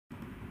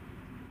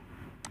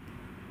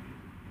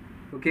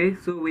Okay,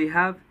 so we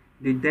have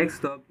the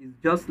desktop. Is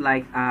just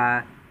like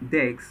our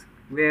desk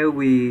where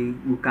we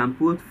can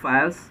put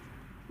files,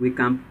 we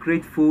can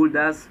create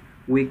folders,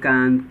 we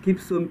can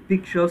keep some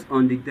pictures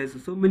on the desk.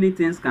 So many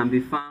things can be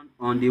found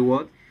on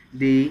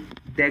the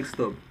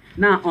desktop.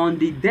 Now on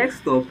the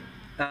desktop,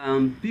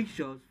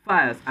 pictures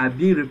files are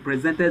being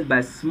represented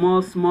by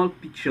small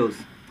pictures.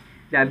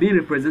 They are being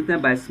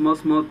represented by small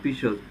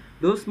pictures.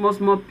 Those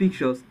small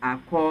pictures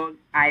are called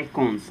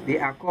icons. They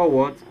are called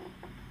what?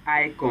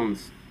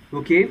 Icons.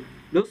 Okay,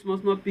 those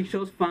small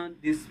pictures found,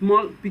 the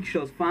small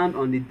pictures found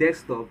on the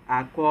desktop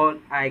are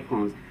called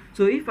icons.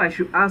 So if I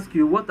should ask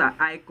you what are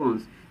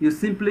icons, you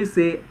simply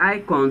say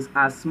icons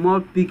are small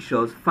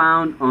pictures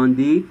found on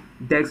the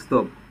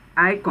desktop.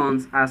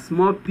 Icons are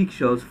small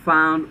pictures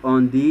found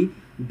on the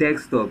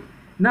desktop.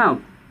 Now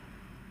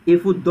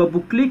if we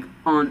double click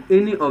on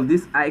any of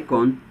this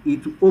icon,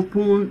 it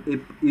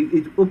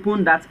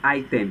open that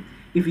item.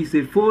 If it's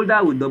a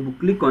folder, we double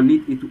click on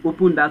it, it will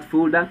open that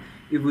folder.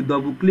 If we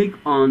double click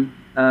on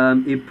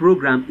a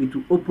program, it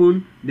will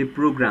open the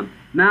program.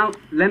 Now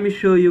let me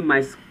show you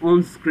my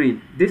own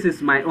screen. This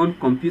is my own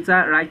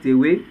computer right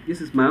away.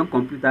 This is my own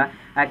computer.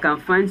 I can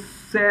find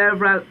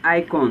several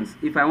icons.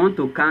 If I want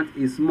to count,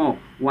 it's more.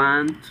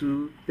 1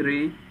 2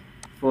 3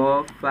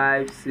 4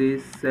 5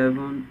 6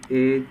 7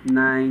 8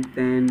 9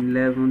 10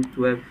 11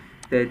 12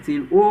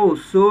 13. Oh,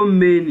 so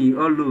many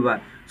all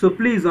over. So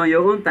please, on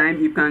your own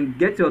time, you can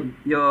get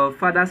your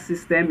father's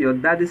system, your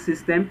daddy's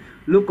system,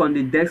 look on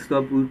the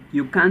desktop,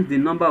 you count the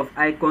number of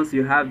icons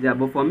you have there.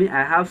 But for me,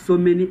 I have so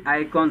many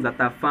icons that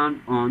are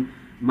found on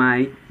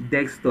my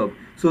desktop.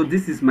 So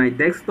this is my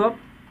desktop,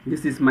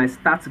 this is my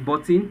start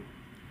button,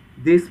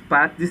 this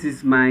part, this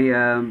is my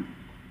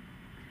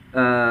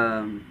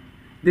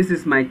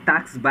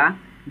taskbar,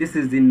 this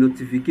is the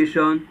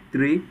notification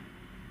tree,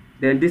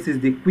 then this is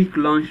the quick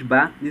launch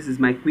bar. This is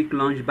my quick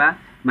launch bar.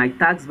 My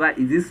taskbar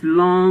is this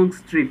long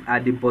strip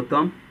at the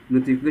bottom.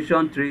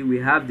 Notification tree, we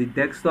have the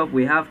desktop,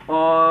 we have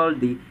all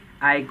the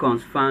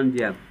icons found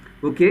here.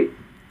 Okay,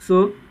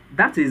 so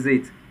that is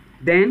it.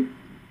 Then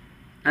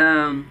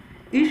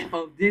each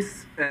of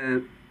these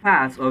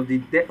parts of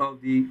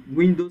the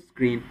Windows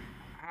screen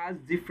has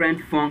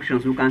different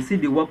functions. We can see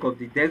the work of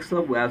the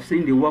desktop, we have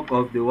seen the work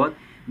of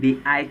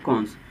the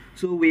icons.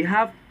 So we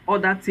have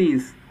other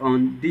things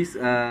on this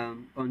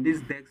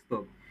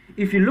desktop.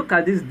 If you look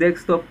at this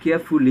desktop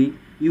carefully,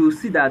 you will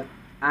see that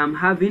I'm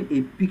having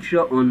a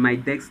picture on my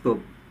desktop.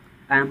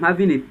 I'm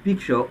having a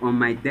picture on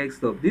my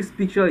desktop. This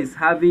picture is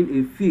having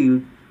a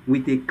field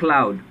with a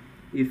cloud.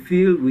 A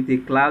field with a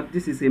cloud.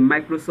 This is a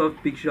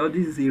Microsoft picture.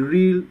 This is a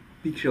real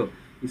picture.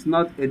 It's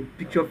not a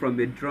picture from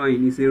a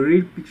drawing. It's a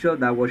real picture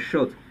that was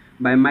shot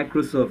by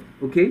Microsoft.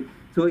 Okay,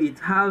 so it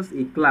has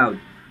a cloud.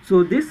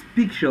 So this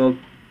picture,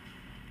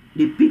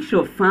 the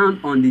picture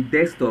found on the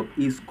desktop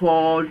is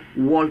called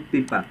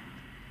wallpaper.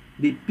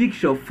 The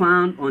picture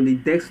found on the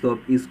desktop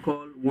is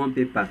called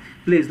wallpaper.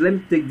 Please let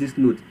me take this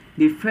note.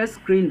 The first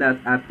screen that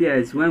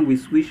appears when we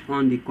switch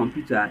on the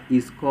computer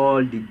is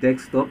called the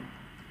desktop.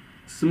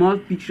 Small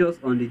pictures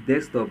on the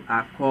desktop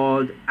are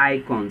called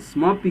icons.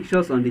 Small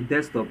pictures on the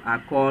desktop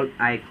are called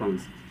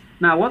icons.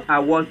 Now, what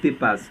are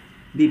wallpapers?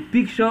 The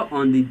picture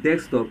on the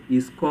desktop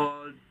is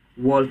called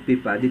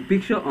wallpaper. The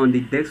picture on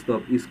the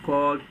desktop is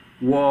called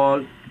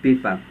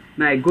wallpaper.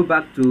 Now I go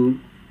back to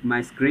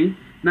my screen.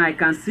 Now I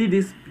can see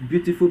this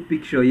beautiful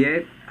picture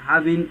here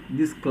having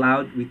this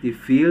cloud with a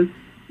field.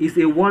 It's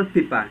a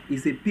wallpaper.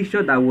 It's a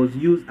picture that was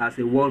used as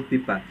a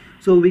wallpaper.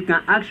 So we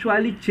can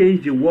actually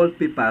change the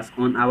wallpapers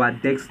on our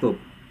desktop.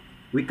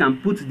 We can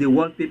put the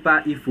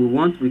wallpaper if we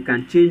want. We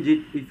can change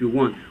it if we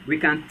want. We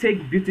can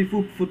take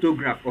beautiful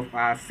photograph of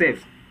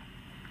ourselves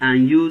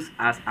and use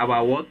as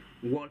our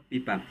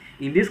wallpaper.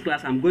 In this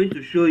class, I'm going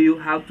to show you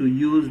how to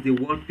use the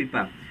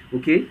wallpaper.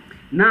 Okay,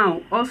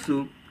 now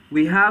also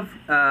we have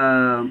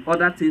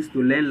other things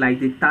to learn, like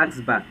the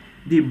taskbar.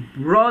 The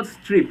broad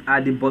strip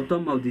at the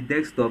bottom of the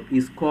desktop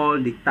is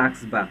called the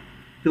taskbar.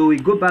 So we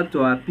go back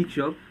to our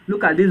picture.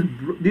 Look at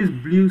this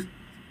blue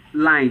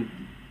line.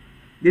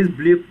 This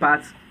blue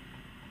part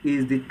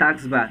is the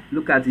taskbar.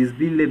 Look at it, it's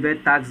being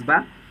labeled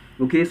taskbar.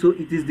 Okay, so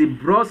it is the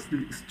broad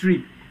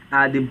strip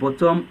at the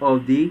bottom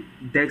of the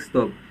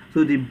desktop.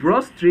 So the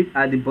broad strip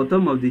at the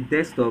bottom of the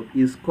desktop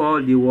is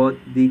called the what?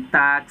 The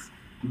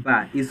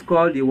taskbar. It's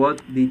called the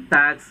what? The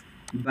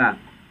taskbar.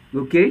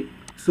 Okay,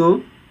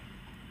 so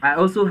I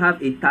also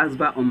have a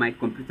taskbar on my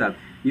computer.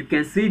 You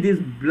can see this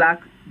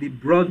the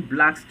broad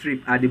black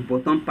strip at the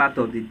bottom part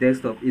of the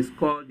desktop is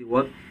called the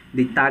what?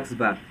 The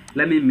taskbar.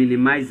 Let me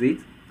minimize it.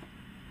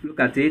 Look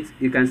at it.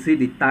 You can see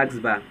the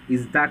taskbar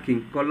is dark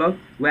in color,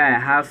 where I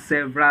have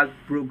several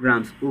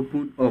programs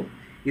open up.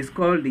 It's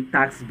called the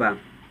taskbar.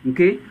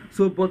 Okay,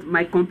 so but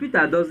my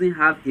computer doesn't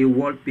have a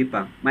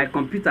wallpaper. My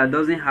computer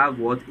doesn't have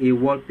what? A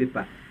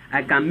wallpaper.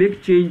 I can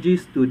make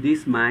changes to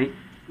this my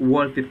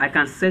wallpaper. I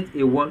can set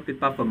a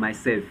wallpaper for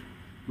myself.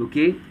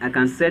 Okay, I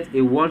can set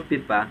a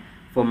wallpaper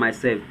for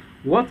myself.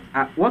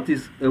 What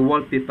is a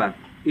wallpaper?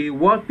 A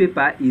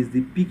wallpaper is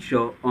the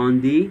picture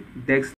on the desktop.